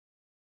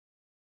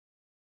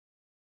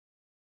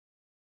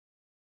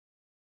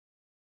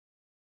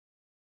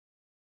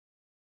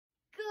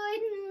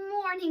Good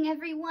morning,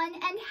 everyone,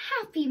 and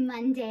happy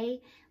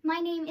Monday. My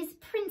name is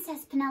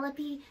Princess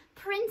Penelope,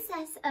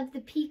 Princess of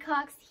the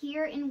Peacocks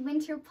here in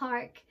Winter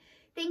Park.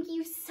 Thank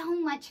you so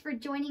much for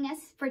joining us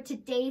for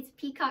today's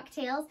Peacock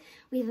Tales.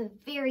 We have a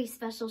very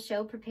special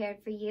show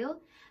prepared for you.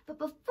 But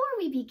before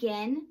we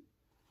begin,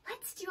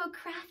 let's do a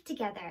craft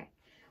together.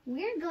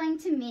 We're going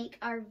to make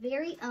our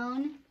very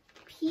own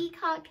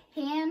peacock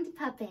hand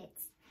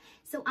puppets.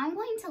 So I'm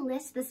going to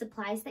list the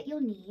supplies that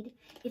you'll need.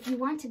 If you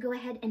want to go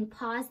ahead and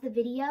pause the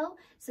video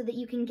so that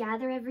you can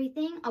gather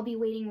everything, I'll be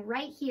waiting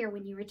right here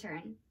when you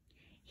return.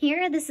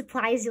 Here are the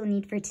supplies you'll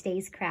need for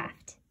today's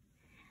craft.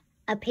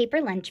 A paper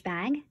lunch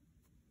bag,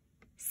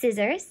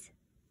 scissors,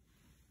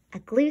 a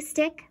glue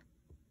stick,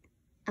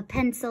 a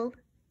pencil,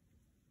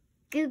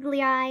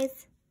 googly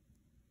eyes,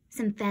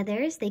 some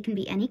feathers, they can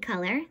be any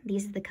color.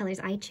 These are the colors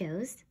I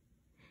chose.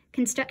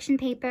 Construction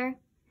paper,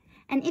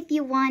 and if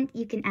you want,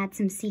 you can add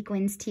some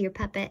sequins to your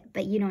puppet,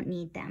 but you don't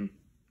need them.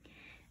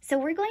 So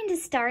we're going to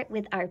start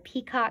with our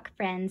peacock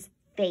friend's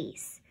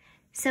face.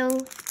 So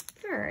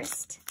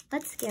first,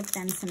 let's give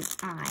them some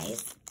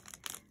eyes.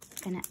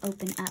 I'm gonna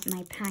open up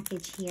my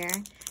package here.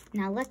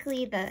 Now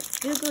luckily the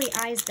googly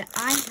eyes that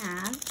I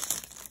have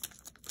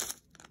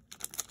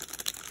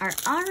are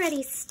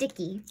already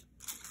sticky.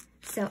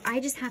 So I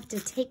just have to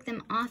take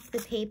them off the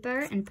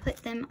paper and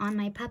put them on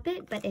my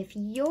puppet. But if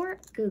your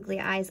googly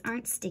eyes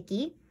aren't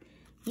sticky,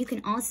 you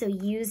can also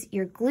use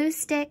your glue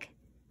stick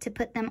to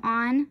put them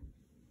on.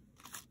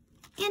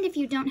 And if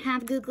you don't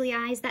have googly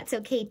eyes, that's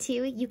okay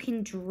too. You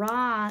can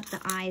draw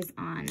the eyes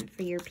on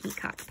for your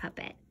peacock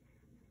puppet.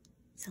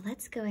 So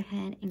let's go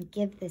ahead and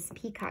give this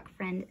peacock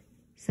friend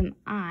some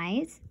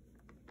eyes.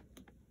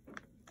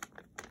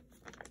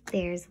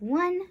 There's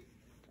one.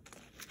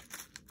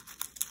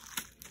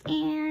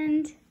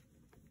 And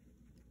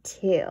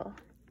two.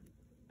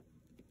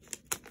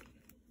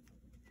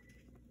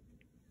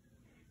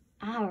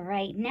 All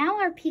right, now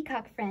our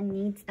peacock friend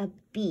needs a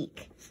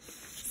beak.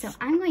 So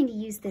I'm going to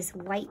use this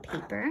white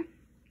paper.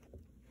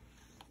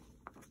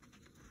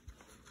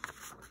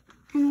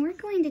 And we're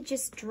going to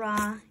just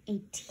draw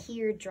a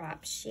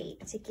teardrop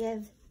shape to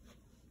give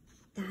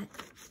that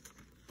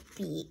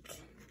beak.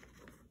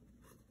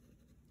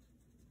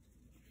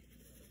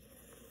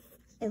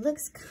 It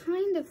looks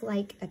kind of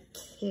like a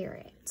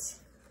carrot.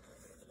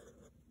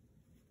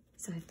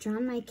 So I've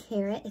drawn my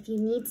carrot. If you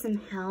need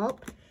some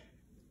help,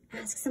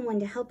 ask someone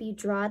to help you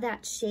draw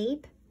that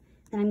shape.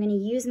 Then I'm going to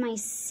use my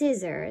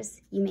scissors.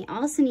 You may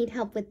also need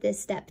help with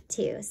this step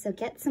too. So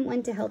get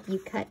someone to help you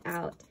cut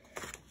out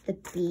the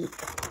beak.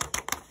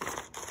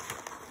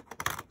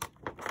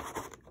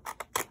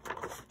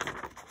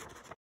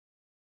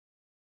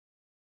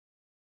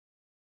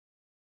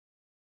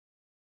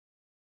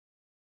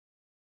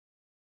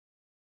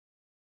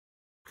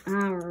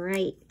 All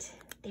right,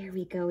 there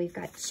we go. We've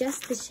got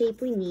just the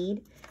shape we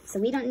need. So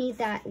we don't need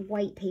that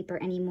white paper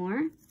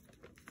anymore.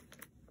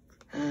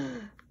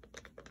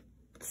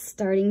 It's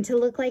starting to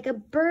look like a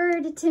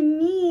bird to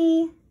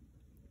me.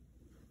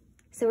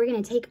 So we're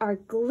gonna take our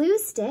glue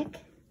stick,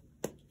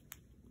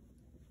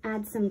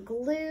 add some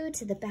glue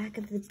to the back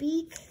of the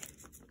beak,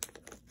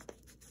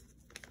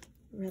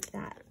 rub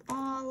that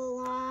all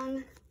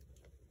along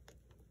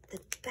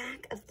the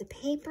back of the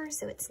paper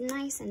so it's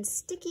nice and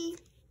sticky,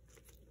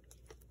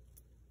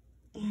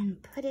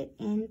 and put it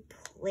in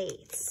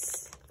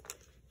place.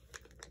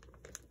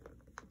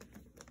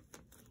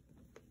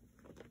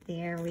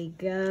 There we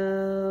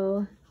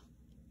go.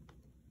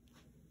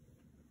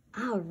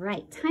 All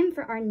right, time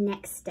for our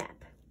next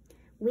step.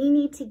 We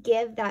need to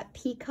give that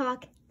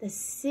peacock the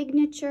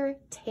signature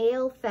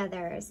tail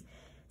feathers.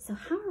 So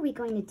how are we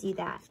going to do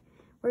that?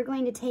 We're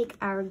going to take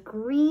our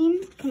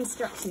green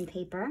construction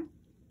paper,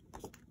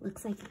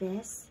 looks like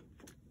this,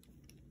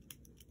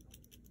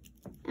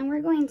 and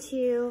we're going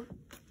to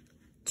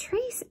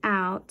trace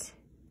out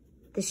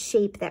the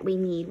shape that we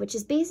need, which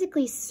is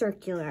basically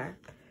circular.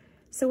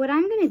 So what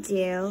I'm gonna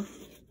do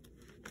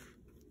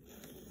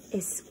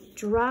is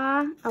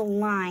draw a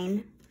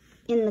line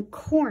in the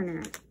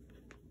corner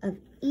of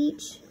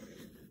each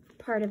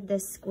part of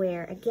this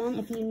square. Again,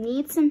 if you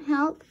need some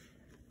help,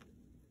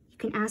 you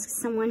can ask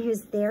someone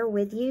who's there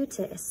with you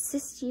to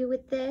assist you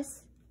with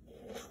this.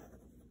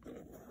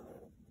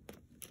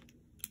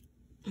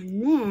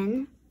 And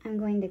then I'm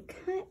going to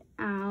cut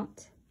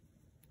out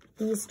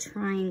these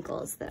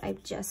triangles that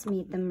I've just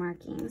made the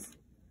markings.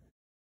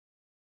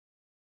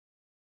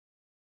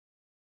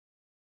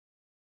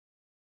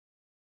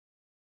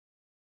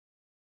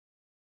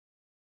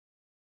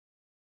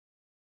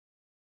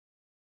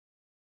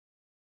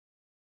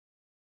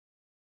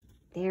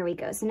 There we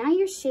go. So now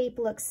your shape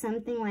looks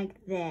something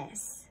like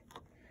this.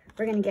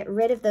 We're going to get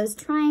rid of those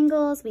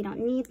triangles. We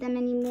don't need them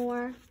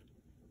anymore.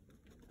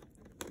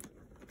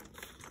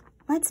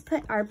 Let's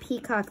put our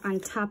peacock on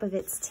top of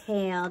its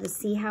tail to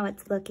see how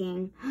it's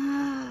looking.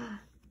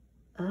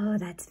 Oh,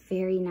 that's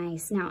very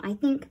nice. Now, I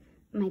think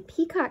my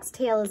peacock's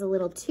tail is a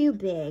little too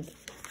big,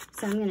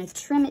 so I'm going to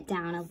trim it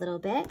down a little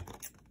bit.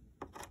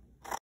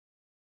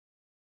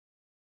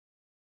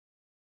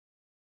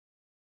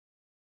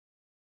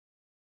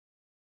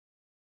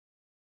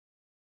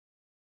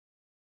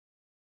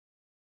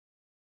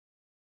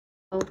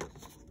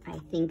 I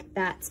think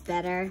that's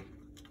better.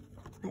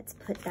 Let's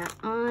put that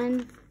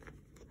on.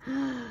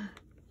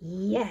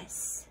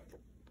 Yes,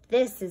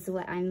 this is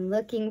what I'm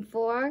looking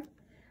for.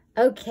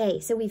 Okay,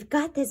 so we've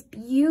got this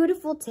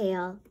beautiful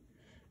tail.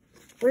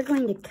 We're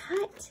going to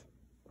cut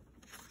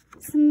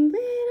some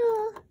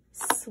little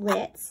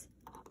slits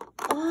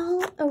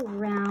all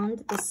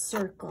around the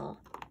circle.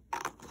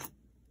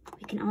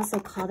 We can also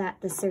call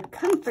that the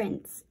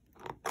circumference.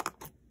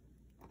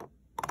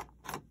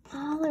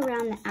 All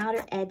around the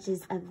outer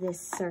edges of this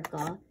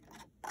circle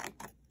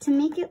to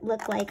make it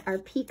look like our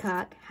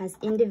peacock has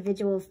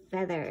individual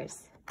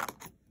feathers.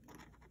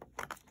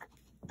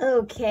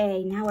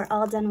 Okay, now we're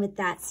all done with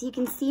that. So you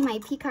can see my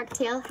peacock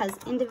tail has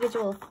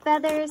individual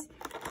feathers.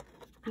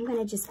 I'm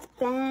gonna just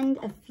bend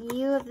a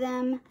few of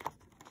them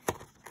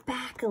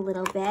back a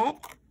little bit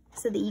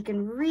so that you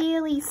can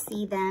really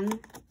see them.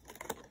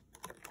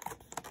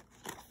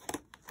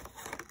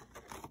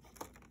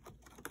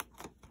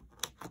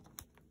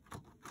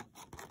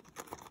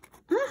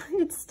 Oh,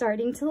 it's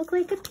starting to look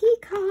like a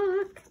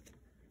peacock.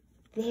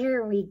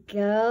 There we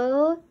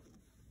go.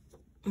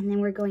 And then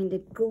we're going to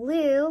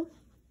glue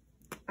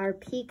our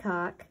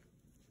peacock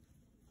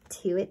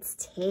to its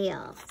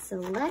tail. So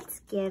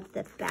let's give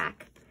the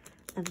back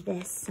of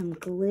this some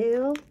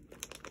glue.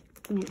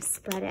 I'm going to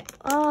spread it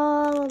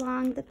all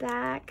along the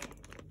back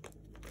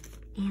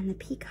and the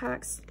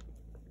peacocks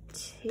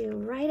to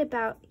right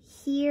about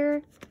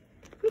here.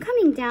 I'm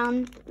coming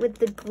down with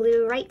the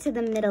glue right to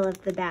the middle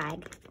of the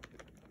bag.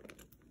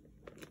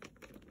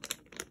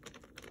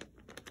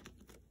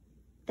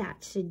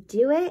 That should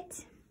do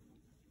it.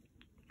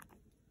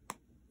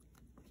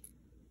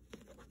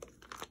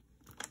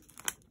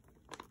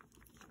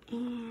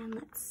 And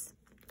let's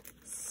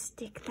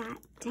stick that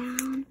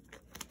down.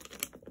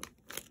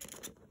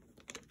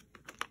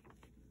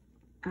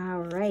 All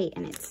right,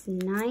 and it's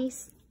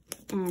nice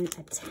and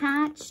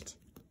attached.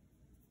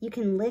 You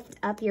can lift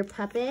up your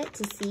puppet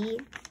to see,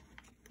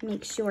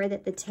 make sure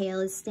that the tail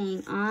is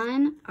staying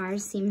on.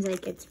 Ours seems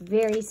like it's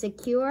very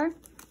secure.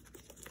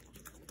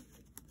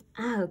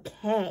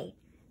 Okay,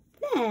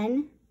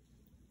 then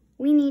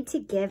we need to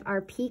give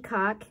our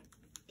peacock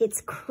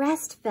its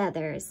crest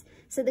feathers.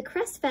 So the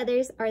crest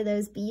feathers are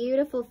those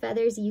beautiful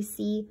feathers you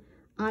see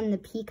on the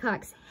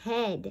peacock's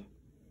head.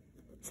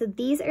 So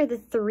these are the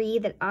 3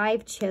 that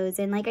I've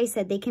chosen. Like I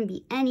said, they can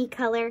be any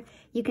color.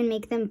 You can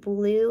make them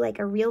blue like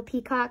a real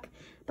peacock,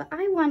 but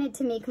I wanted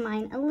to make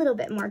mine a little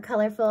bit more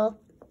colorful.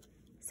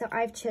 So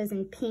I've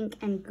chosen pink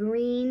and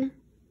green.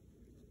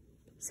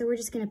 So we're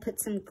just gonna put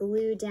some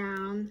glue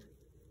down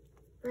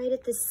right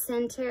at the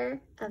center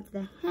of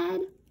the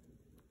head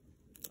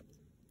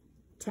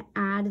to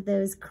add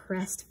those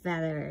crest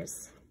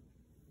feathers.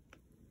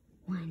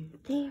 One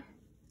there,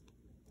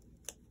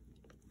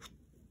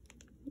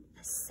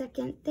 a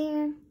second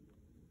there,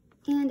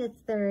 and a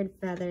third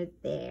feather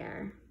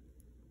there.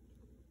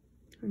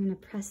 We're gonna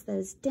press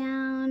those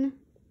down,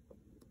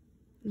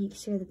 make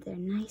sure that they're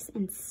nice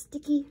and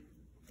sticky.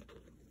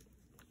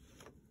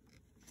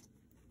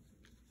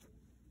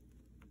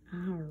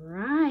 All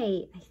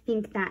right, I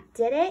think that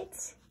did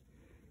it.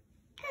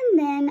 And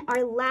then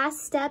our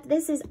last step,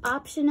 this is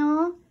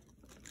optional.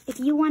 If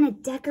you want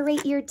to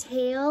decorate your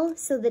tail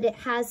so that it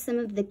has some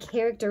of the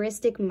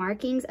characteristic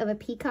markings of a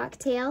peacock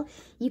tail,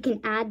 you can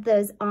add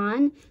those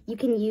on. You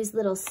can use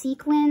little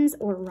sequins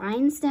or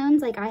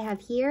rhinestones like I have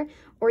here,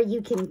 or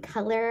you can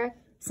color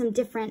some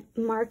different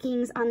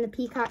markings on the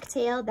peacock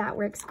tail. That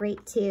works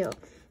great too.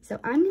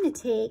 So I'm going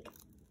to take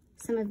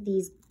some of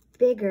these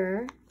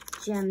bigger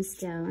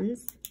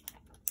gemstones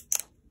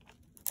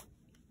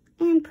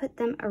and put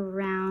them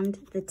around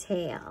the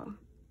tail.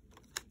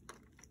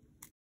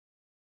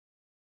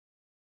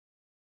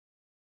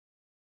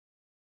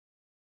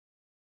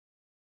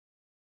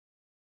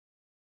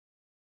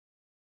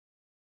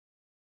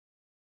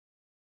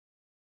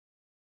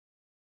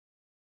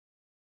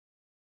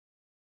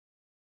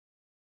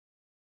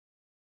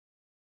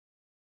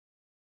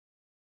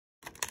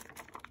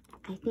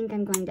 I think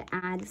I'm going to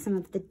add some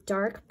of the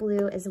dark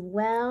blue as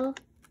well,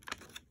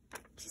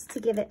 just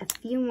to give it a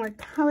few more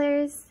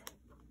colors,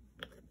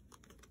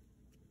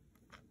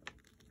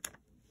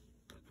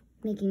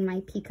 making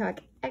my peacock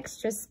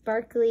extra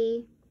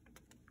sparkly.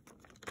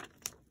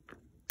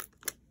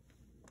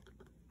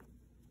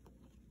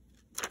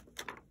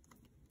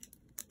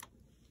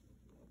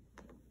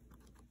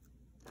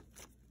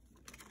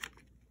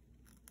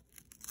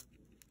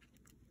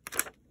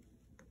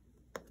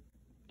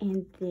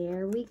 And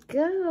there we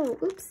go.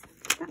 Oops,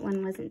 that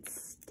one wasn't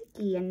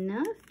sticky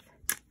enough.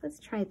 Let's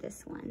try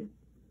this one.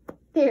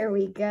 There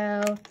we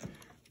go.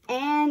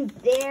 And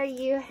there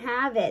you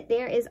have it.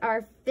 There is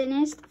our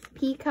finished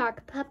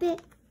peacock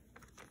puppet.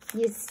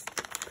 You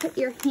put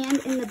your hand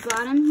in the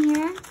bottom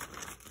here,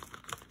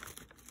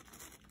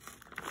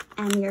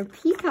 and your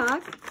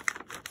peacock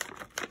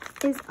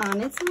is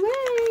on its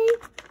way.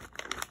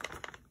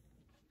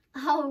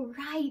 All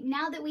right,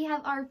 now that we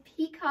have our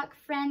peacock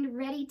friend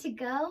ready to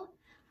go,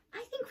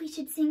 I think we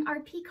should sing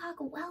our peacock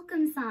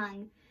welcome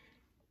song.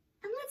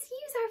 And let's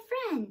use our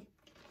friend.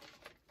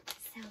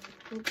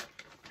 So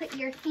Put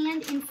your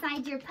hand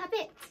inside your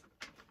puppet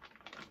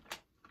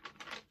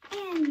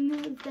and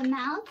move the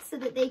mouth so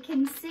that they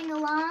can sing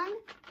along.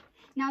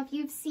 Now, if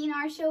you've seen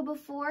our show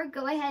before,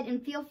 go ahead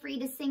and feel free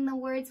to sing the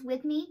words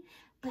with me.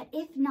 But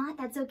if not,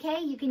 that's okay.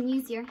 You can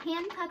use your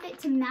hand puppet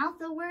to mouth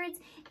the words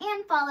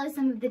and follow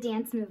some of the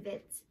dance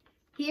movements.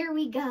 Here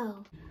we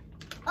go.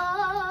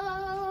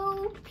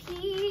 Oh,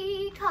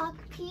 peacock,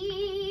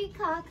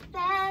 peacock,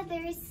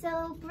 feathers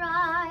so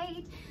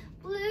bright,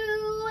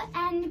 blue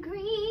and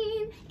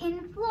green in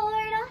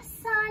Florida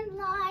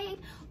sunlight.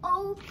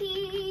 Oh,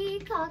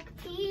 peacock,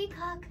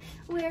 peacock,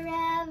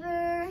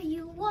 wherever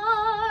you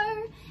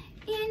are,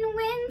 in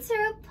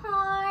Winter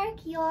Park,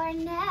 you're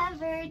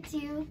never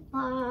too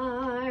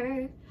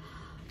far.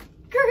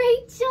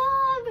 Great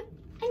job!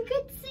 And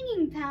good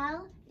singing,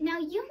 pal. Now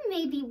you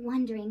may be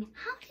wondering,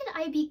 how did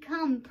I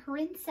become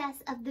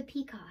Princess of the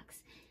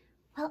Peacocks?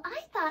 Well,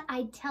 I thought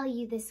I'd tell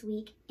you this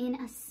week in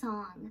a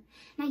song.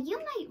 Now you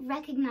might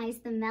recognize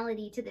the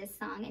melody to this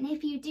song, and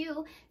if you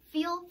do,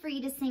 feel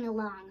free to sing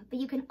along. But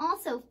you can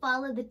also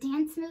follow the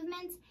dance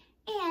movements,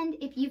 and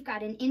if you've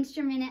got an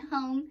instrument at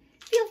home,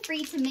 feel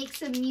free to make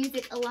some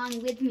music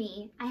along with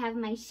me. I have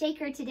my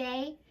shaker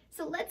today,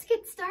 so let's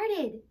get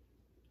started.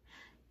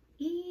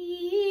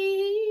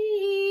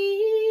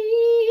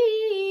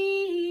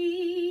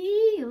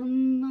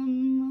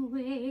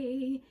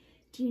 Away.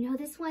 Do you know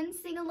this one?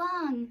 Sing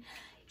along.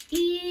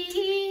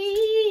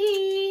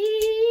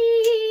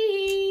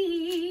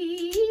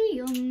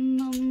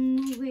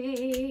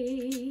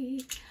 Away.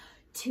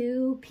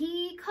 Two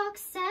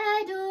peacocks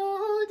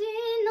settled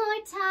in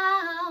our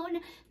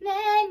town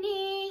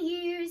many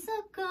years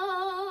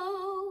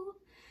ago.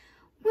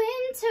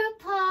 Winter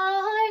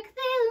Park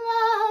they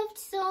loved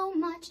so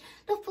much,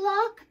 the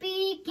flock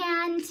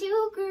began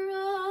to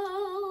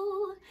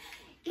grow.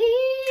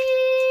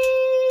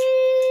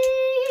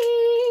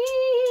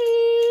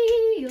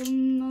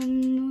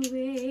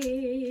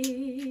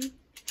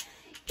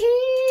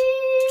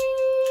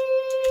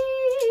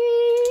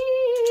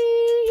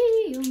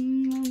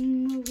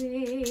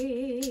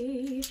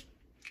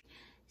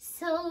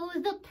 So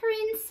the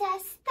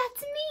princess,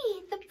 that's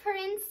me, the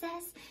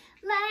princess,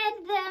 led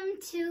them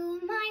to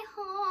my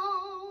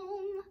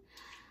home.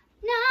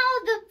 Now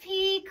the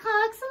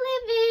peacocks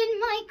live in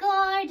my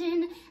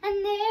garden,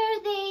 and there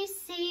they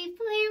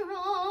safely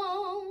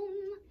roam.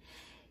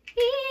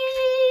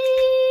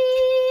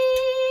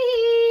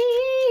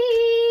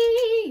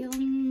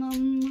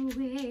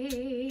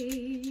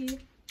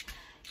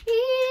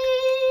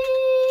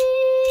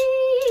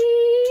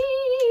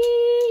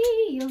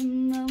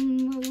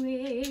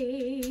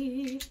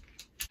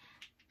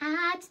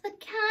 At the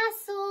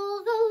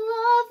castle, the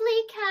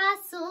lovely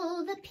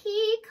castle, the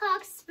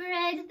peacocks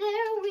spread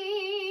their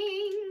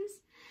wings.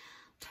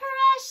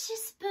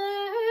 Precious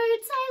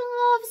birds I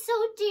love so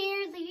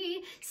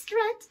dearly,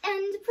 strut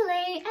and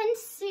play and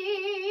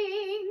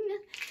sing.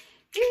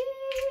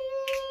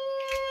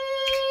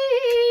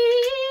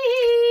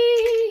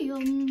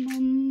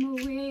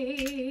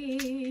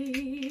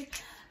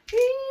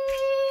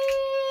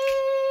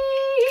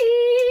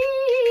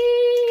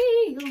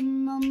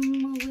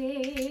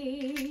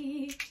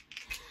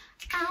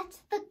 At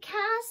the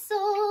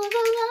castle,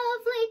 the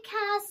lovely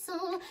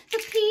castle, the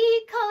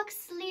peacocks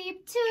sleep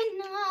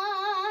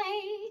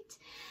tonight,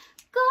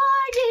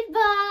 guarded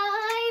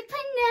by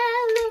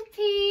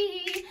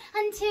Penelope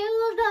until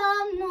the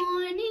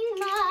morning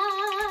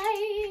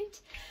light.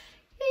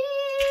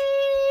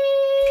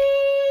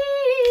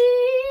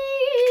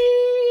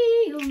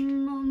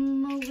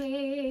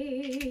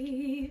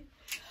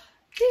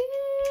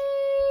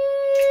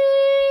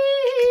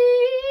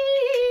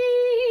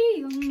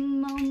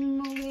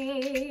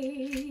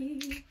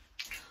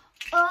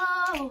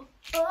 Oh,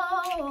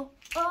 oh,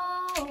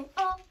 oh,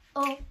 oh,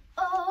 oh,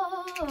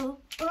 oh,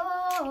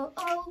 oh,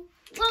 oh.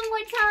 One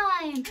more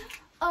time.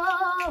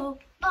 Oh,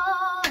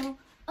 oh,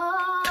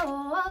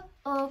 oh,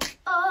 oh,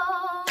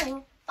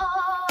 oh,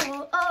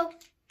 oh, oh.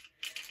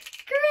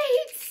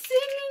 Great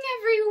singing,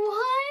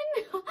 everyone.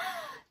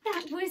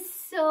 That was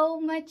so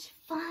much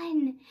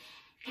fun.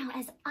 Now,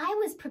 as I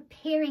was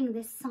preparing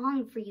this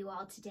song for you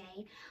all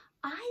today,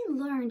 I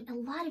learned a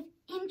lot of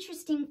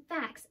interesting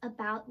facts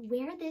about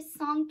where this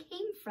song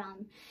came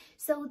from.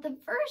 So the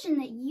version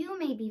that you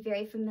may be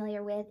very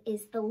familiar with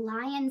is The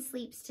Lion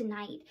Sleeps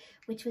Tonight,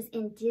 which was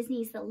in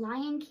Disney's The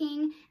Lion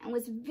King and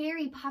was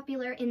very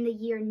popular in the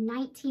year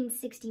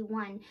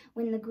 1961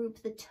 when the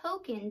group The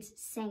Tokens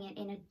sang it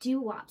in a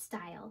doo-wop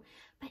style.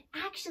 But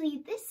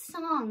actually, this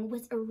song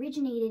was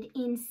originated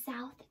in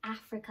South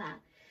Africa.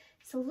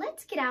 So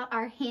let's get out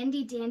our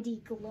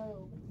handy-dandy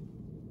globe.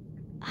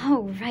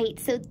 All right,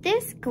 so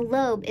this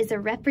globe is a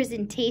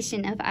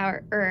representation of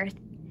our Earth.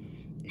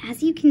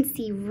 As you can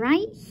see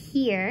right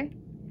here,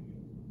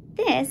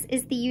 this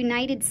is the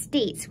United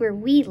States where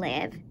we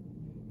live.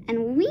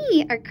 And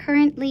we are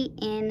currently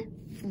in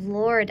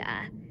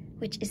Florida,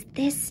 which is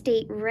this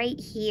state right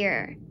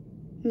here,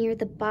 near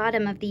the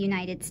bottom of the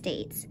United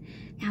States.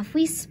 Now, if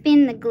we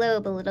spin the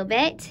globe a little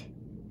bit,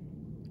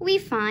 we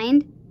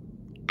find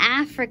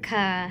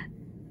Africa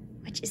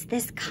which is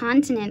this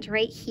continent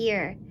right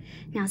here.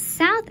 Now,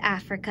 South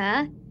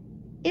Africa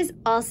is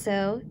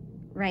also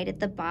right at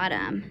the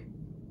bottom.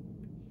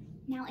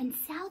 Now, in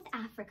South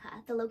Africa,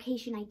 the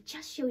location I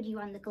just showed you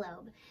on the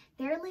globe,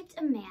 there lived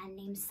a man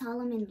named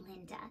Solomon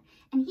Linda,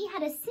 and he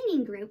had a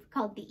singing group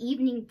called the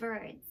Evening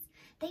Birds.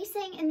 They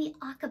sang in the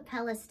a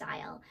cappella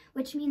style,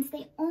 which means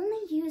they only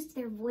used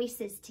their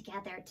voices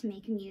together to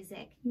make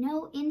music,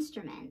 no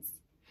instruments.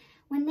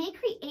 When they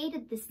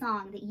created the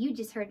song that you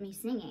just heard me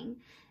singing,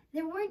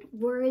 there weren't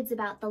words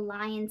about the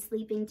lion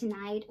sleeping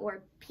tonight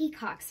or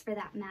peacocks for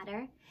that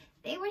matter.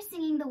 They were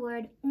singing the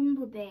word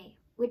umbube,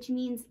 which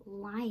means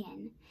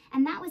lion,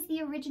 and that was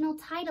the original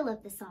title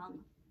of the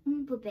song,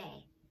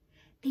 umbube.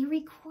 They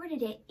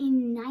recorded it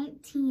in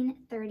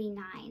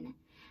 1939,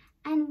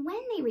 and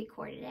when they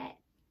recorded it,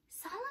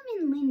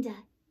 Solomon Linda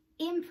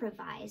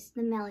improvised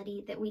the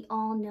melody that we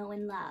all know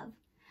and love.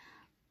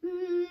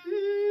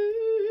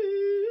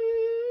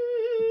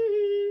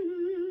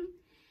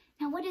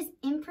 Now, what does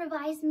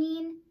improvise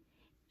mean?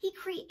 He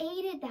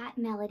created that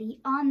melody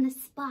on the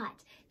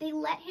spot. They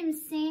let him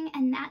sing,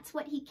 and that's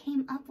what he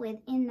came up with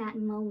in that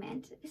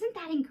moment. Isn't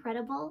that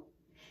incredible?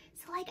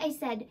 So like I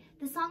said,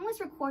 the song was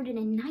recorded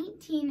in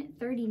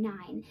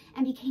 1939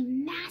 and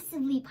became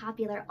massively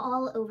popular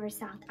all over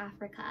South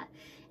Africa.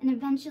 And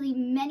eventually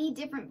many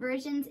different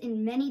versions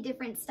in many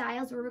different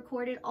styles were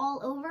recorded all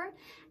over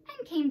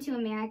and came to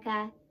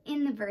America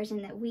in the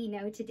version that we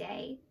know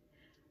today.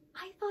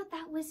 I thought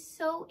that was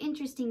so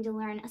interesting to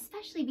learn,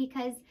 especially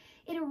because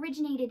it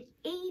originated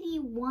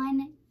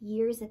 81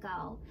 years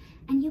ago.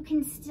 And you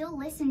can still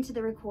listen to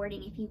the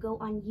recording if you go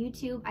on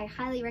YouTube. I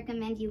highly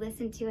recommend you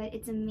listen to it.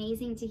 It's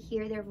amazing to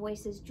hear their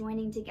voices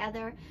joining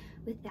together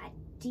with that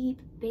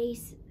deep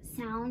bass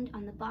sound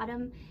on the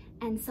bottom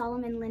and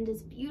Solomon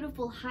Linda's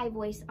beautiful high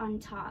voice on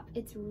top.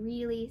 It's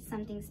really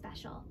something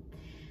special.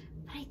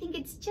 But I think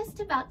it's just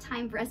about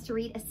time for us to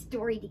read a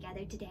story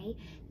together today.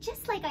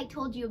 Just like I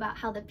told you about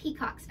how the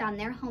peacocks found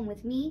their home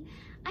with me,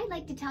 I'd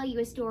like to tell you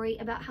a story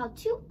about how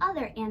two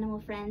other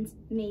animal friends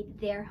made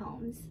their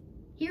homes.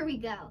 Here we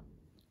go.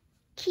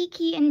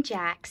 Kiki and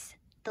Jax,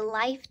 The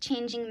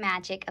Life-Changing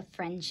Magic of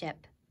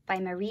Friendship by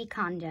Marie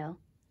Kondo.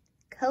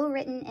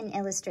 Co-written and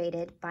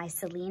illustrated by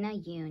Selena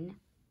Yoon.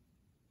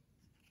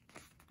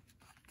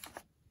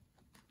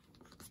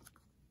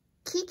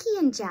 Kiki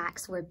and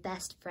Jax were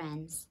best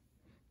friends,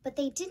 but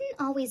they didn't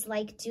always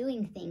like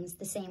doing things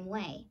the same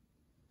way.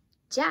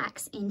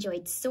 Jax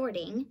enjoyed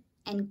sorting,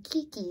 and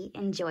Kiki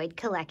enjoyed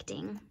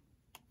collecting.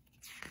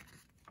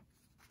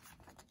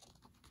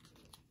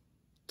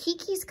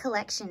 Kiki's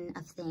collection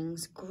of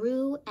things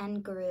grew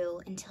and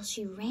grew until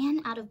she ran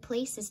out of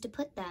places to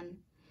put them.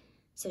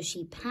 So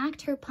she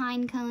packed her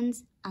pine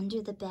cones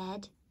under the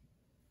bed,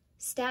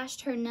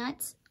 stashed her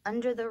nuts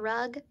under the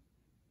rug,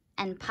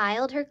 and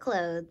piled her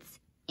clothes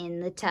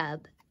in the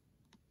tub.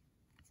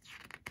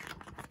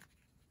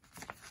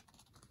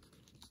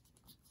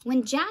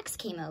 When Jax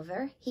came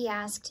over, he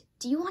asked,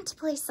 "Do you want to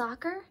play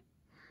soccer?"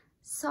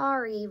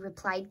 "Sorry,"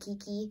 replied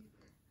Kiki.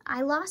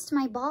 "I lost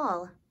my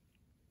ball."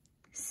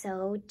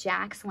 So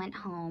Jax went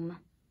home.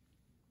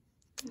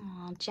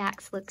 Oh,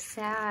 Jax looked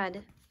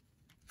sad.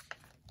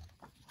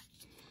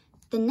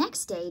 The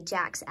next day,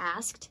 Jax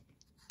asked,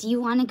 "Do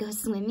you want to go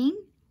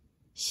swimming?"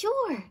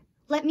 "Sure,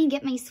 let me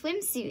get my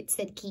swimsuit,"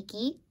 said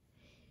Kiki.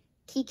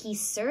 Kiki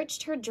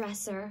searched her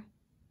dresser,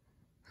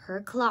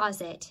 her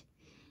closet,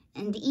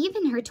 and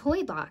even her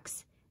toy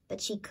box,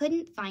 but she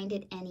couldn't find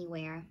it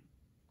anywhere.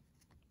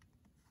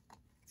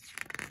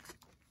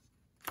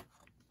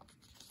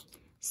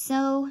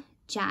 So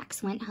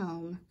Jax went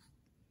home.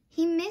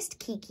 He missed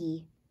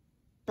Kiki,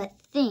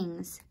 but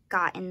things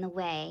got in the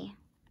way.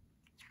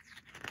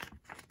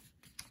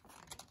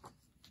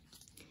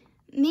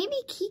 Maybe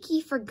Kiki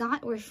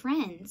forgot we're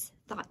friends,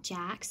 thought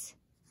Jax.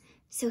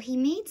 So he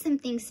made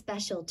something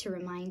special to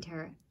remind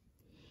her.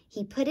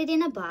 He put it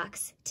in a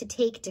box to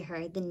take to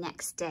her the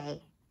next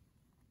day.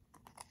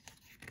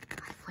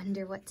 I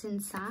wonder what's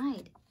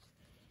inside.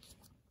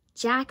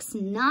 Jax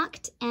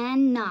knocked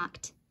and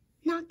knocked.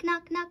 Knock,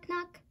 knock, knock,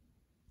 knock.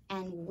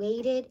 And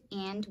waited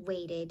and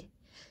waited.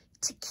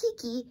 To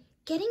Kiki,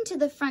 getting to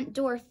the front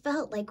door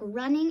felt like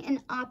running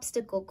an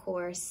obstacle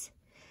course.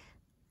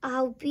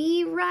 "I'll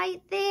be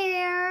right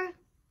there."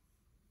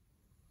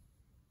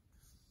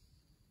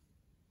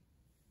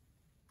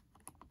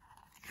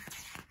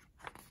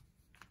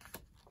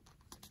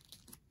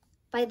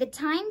 By the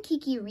time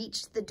Kiki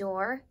reached the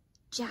door,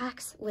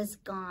 Jax was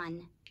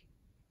gone.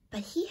 But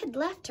he had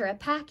left her a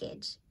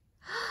package.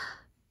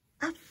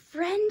 "A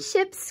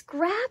friendship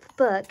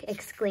scrapbook!"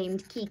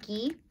 exclaimed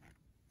Kiki.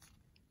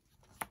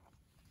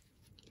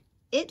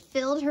 It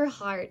filled her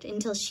heart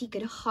until she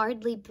could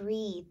hardly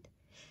breathe.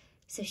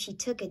 So she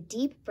took a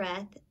deep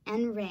breath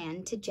and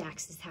ran to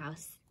Jax's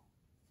house.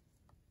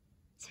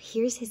 So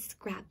here's his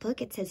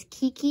scrapbook. It says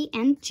Kiki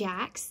and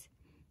Jax.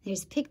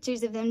 There's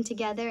pictures of them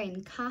together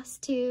in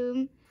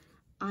costume,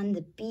 on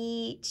the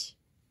beach,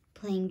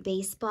 playing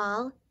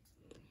baseball.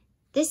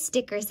 This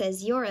sticker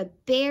says, "You're a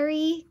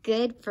very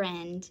good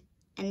friend."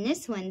 And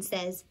this one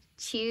says,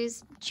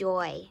 choose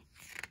joy.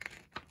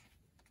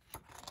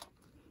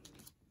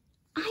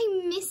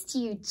 I missed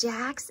you,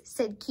 Jax,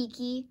 said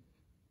Kiki.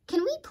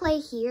 Can we play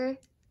here?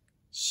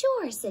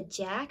 Sure, said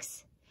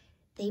Jax.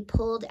 They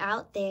pulled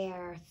out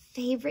their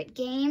favorite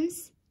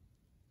games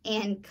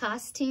and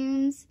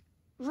costumes,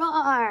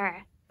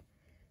 roar,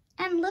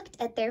 and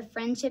looked at their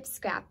friendship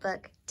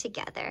scrapbook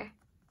together.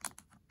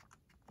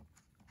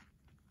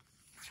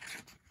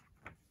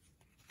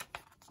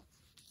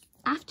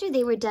 After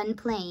they were done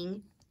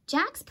playing,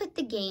 Jax put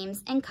the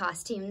games and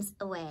costumes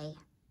away.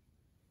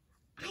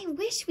 I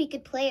wish we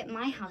could play at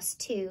my house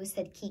too,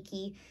 said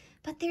Kiki,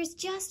 but there's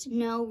just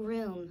no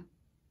room.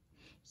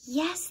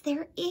 Yes,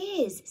 there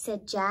is,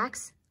 said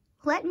Jax.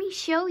 Let me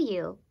show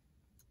you.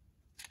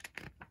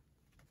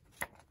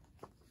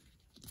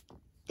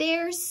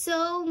 There's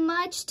so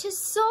much to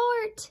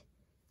sort.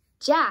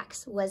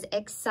 Jax was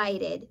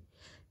excited.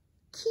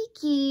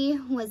 Kiki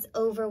was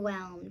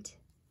overwhelmed.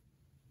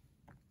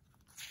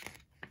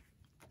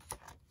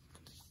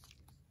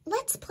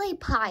 Let's play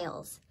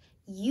piles.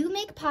 You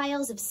make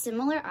piles of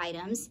similar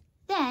items,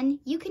 then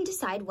you can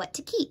decide what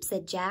to keep,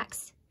 said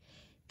Jax.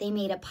 They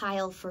made a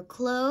pile for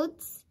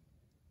clothes,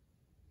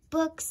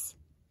 books,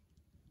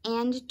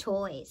 and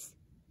toys.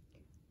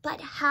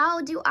 But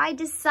how do I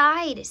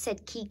decide,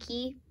 said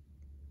Kiki.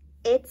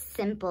 It's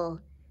simple.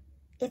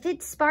 If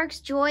it sparks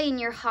joy in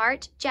your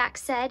heart,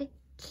 Jax said,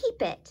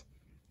 keep it.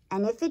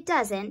 And if it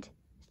doesn't,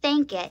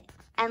 thank it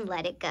and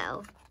let it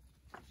go.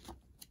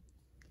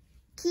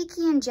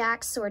 Kiki and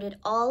Jax sorted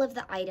all of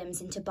the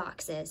items into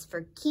boxes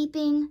for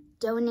keeping,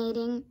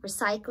 donating,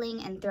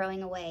 recycling, and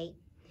throwing away.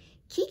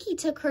 Kiki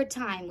took her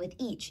time with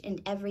each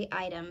and every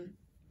item.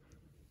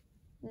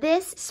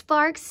 This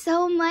sparks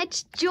so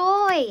much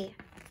joy.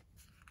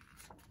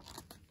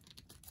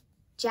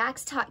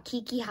 Jax taught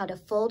Kiki how to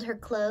fold her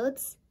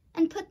clothes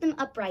and put them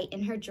upright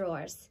in her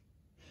drawers.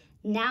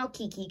 Now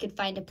Kiki could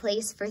find a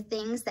place for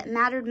things that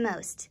mattered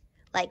most,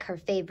 like her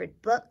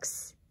favorite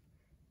books,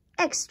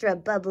 extra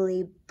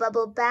bubbly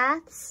bubble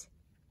baths,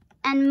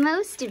 and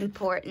most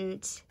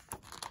important,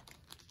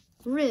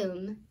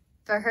 room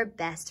for her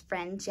best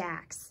friend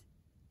Jax.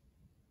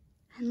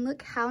 And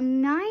look how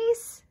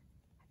nice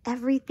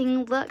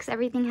everything looks.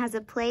 Everything has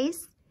a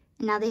place,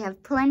 and now they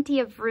have plenty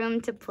of room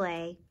to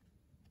play.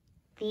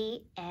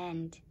 The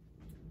end.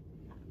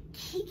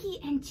 Kiki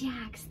and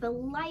Jax, the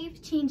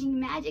life-changing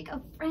magic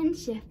of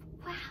friendship.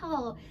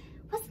 Wow,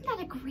 wasn't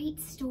that a great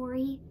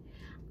story?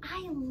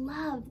 I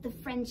love the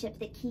friendship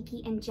that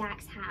Kiki and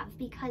Jax have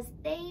because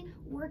they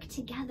work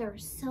together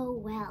so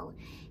well.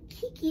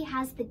 Kiki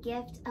has the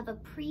gift of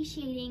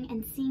appreciating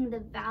and seeing the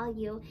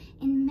value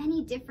in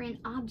many different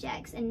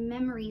objects and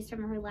memories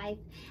from her life,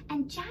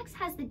 and Jax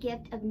has the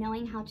gift of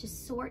knowing how to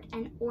sort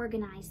and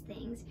organize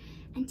things.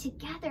 And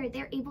together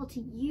they're able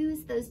to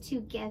use those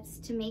two gifts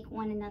to make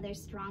one another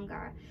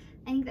stronger.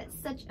 I think that's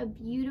such a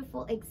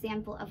beautiful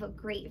example of a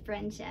great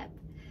friendship.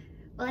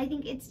 Well, I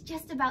think it's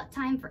just about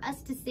time for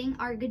us to sing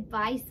our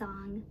goodbye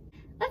song.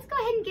 Let's go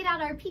ahead and get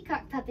out our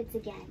peacock puppets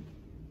again.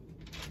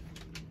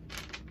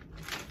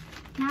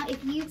 Now,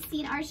 if you've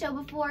seen our show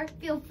before,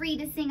 feel free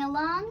to sing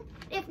along.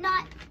 If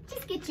not,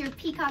 just get your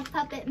peacock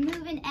puppet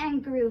moving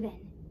and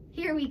grooving.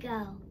 Here we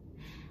go.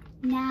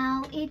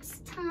 Now it's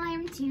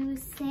time to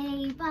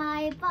say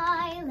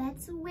bye-bye.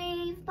 Let's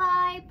wave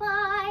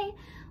bye-bye.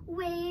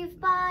 Wave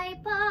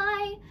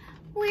bye-bye.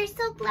 We're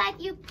so glad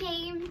you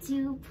came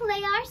to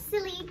play our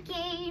silly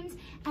games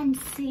and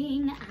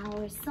sing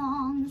our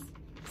songs.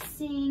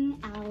 Sing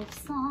our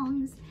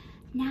songs.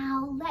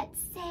 Now let's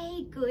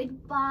say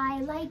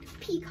goodbye like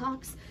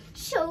peacocks.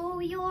 Show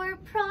your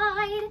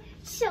pride,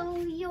 show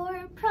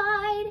your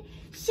pride.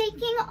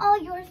 Shaking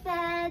all your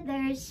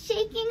feathers,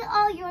 shaking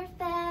all your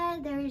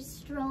feathers.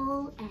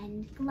 Stroll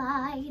and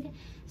glide,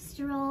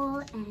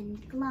 stroll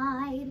and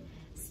glide,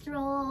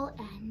 stroll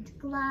and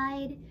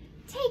glide.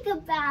 Take a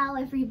bow,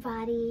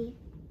 everybody.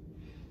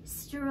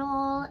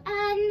 Stroll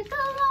and glide.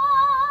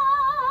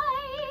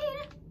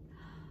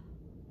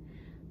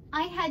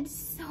 I had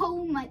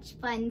so much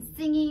fun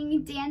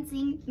singing,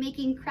 dancing,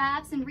 making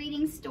crafts, and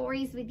reading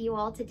stories with you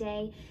all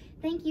today.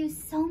 Thank you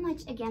so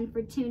much again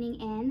for tuning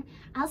in.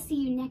 I'll see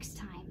you next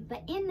time.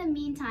 But in the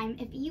meantime,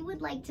 if you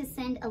would like to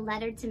send a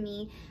letter to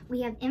me,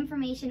 we have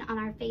information on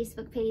our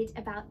Facebook page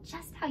about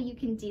just how you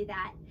can do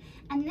that.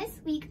 And this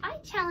week, I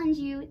challenge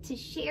you to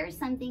share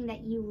something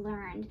that you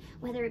learned,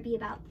 whether it be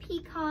about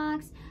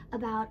peacocks,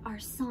 about our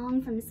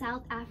song from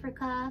South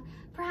Africa,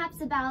 perhaps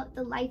about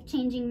the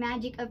life-changing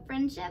magic of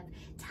friendship.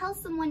 Tell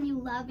someone you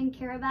love and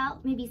care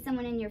about, maybe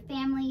someone in your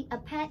family, a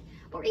pet,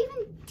 or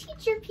even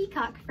teach your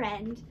peacock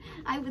friend.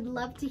 I would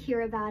love to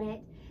hear about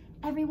it.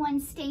 Everyone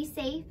stay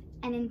safe,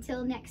 and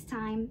until next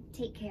time,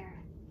 take care.